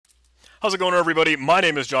How's it going, everybody? My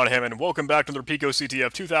name is John Hammond. Welcome back to another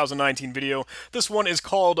PicoCTF 2019 video. This one is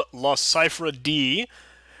called La Cifra D,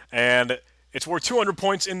 and it's worth 200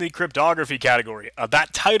 points in the cryptography category.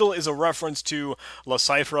 That title is a reference to La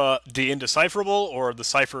Cifra de Indecipherable, or the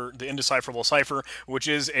indecipherable cipher, which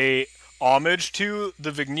is a homage to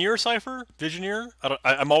the Vigenère cipher.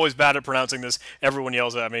 I'm always bad at pronouncing this. Everyone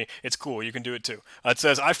yells at me. It's cool. You can do it too. It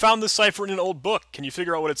says, I found this cipher in an old book. Can you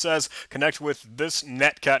figure out what it says? Connect with this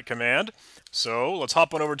netcat command. So let's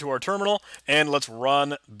hop on over to our terminal and let's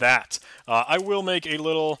run that. I will make a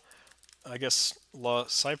little, I guess, La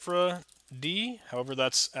Cifra D. However,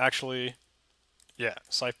 that's actually, yeah,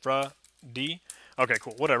 Cifra D. Okay,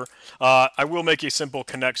 cool, whatever. I will make a simple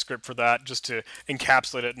connect script for that just to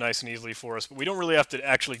encapsulate it nice and easily for us, but we don't really have to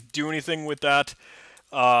actually do anything with that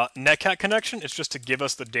netcat connection. It's just to give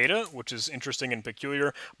us the data, which is interesting and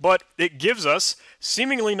peculiar, but it gives us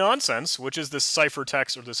seemingly nonsense, which is this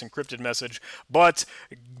ciphertext or this encrypted message, but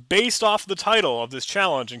based off the title of this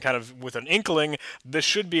challenge and kind of with an inkling, this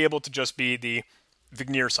should be able to just be the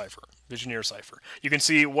Vigenère cipher. You can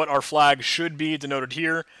see what our flag should be denoted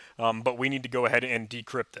here, but we need to go ahead and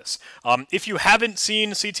decrypt this. If you haven't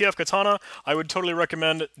seen CTF Katana, I would totally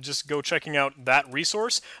recommend just go checking out that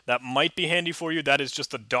resource. That might be handy for you. That is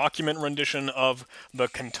just a document rendition of the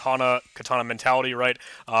katana mentality, right?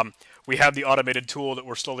 We have the automated tool that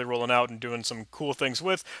we're slowly rolling out and doing some cool things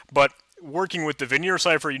with, but working with the Vigenère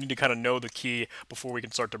cipher, you need to kind of know the key before we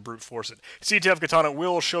can start to brute force it. CTF Katana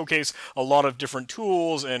will showcase a lot of different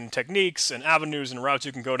tools and techniques and avenues and routes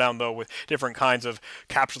you can go down, though, with different kinds of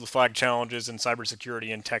capture the flag challenges and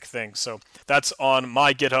cybersecurity and tech things. So that's on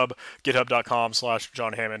my GitHub,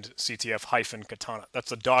 github.com/JohnHammondCTF-Katana.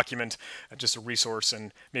 That's a document, just a resource,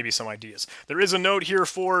 and maybe some ideas. There is a note here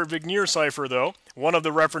for Vigenère cipher, though. One of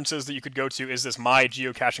the references that you could go to is this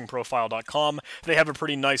mygeocachingprofile.com. They have a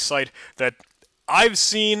pretty nice site that I've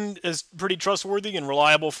seen as pretty trustworthy and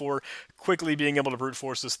reliable for quickly being able to brute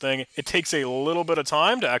force this thing. It takes a little bit of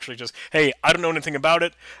time to actually just, hey, I don't know anything about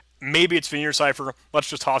it. Maybe it's Vigenère cipher. Let's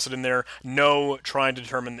just toss it in there. No trying to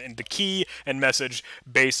determine the key and message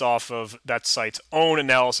based off of that site's own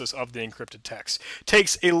analysis of the encrypted text.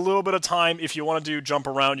 Takes a little bit of time. If you want to do jump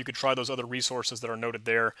around, you could try those other resources that are noted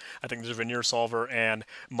there. I think there's a Vigenère solver and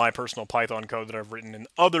my personal Python code that I've written in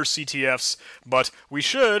other CTFs. But we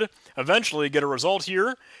should eventually get a result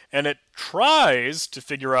here, and it tries to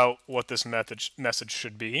figure out what this message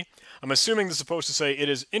should be. I'm assuming this is supposed to say it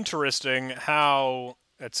is interesting how,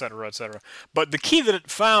 etc., etc. But the key that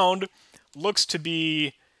it found looks to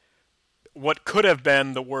be what could have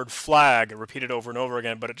been the word flag repeated over and over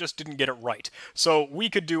again, but it just didn't get it right. So we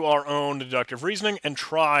could do our own deductive reasoning and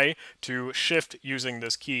try to shift using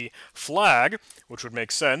this key flag, which would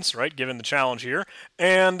make sense, right, given the challenge here,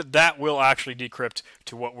 and that will actually decrypt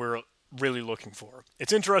to what we're really looking for.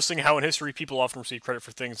 It's interesting how in history people often receive credit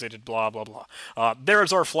for things they did blah, blah, blah.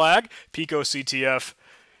 There's our flag, PicoCTF.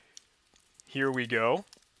 Here we go.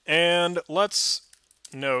 And let's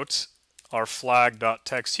note our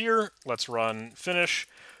flag.txt here. Let's run finish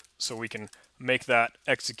so we can make that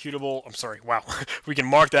executable. I'm sorry, wow. We can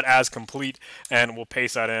mark that as complete and we'll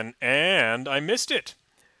paste that in. And I missed it.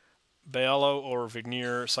 Baello or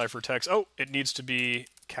Vigenère ciphertext. Oh, it needs to be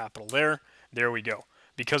capital there. There we go.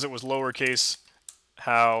 Because it was lowercase,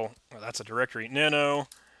 well, that's a directory, nano.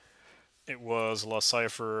 It was La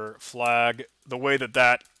Cipher flag. The way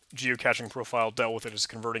that geocaching profile dealt with it is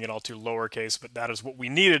converting it all to lowercase, but that is what we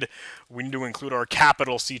needed. We need to include our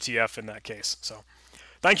capital CTF in that case. So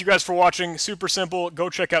thank you guys for watching. Super simple. Go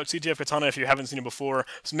check out CTF Katana if you haven't seen it before.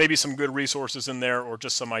 So maybe some good resources in there or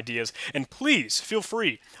just some ideas. And please, feel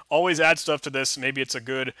free. Always add stuff to this. Maybe it's a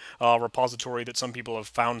good repository that some people have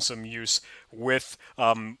found some use with.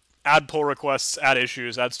 Add pull requests, add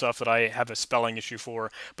issues, add stuff that I have a spelling issue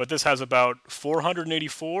for. But this has about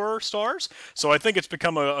 484 stars, so I think it's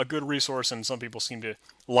become a good resource, and some people seem to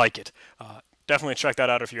like it. Definitely check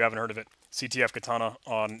that out if you haven't heard of it. CTF Katana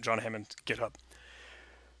on John Hammond's GitHub.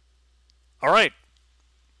 All right,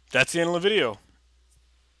 that's the end of the video.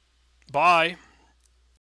 Bye.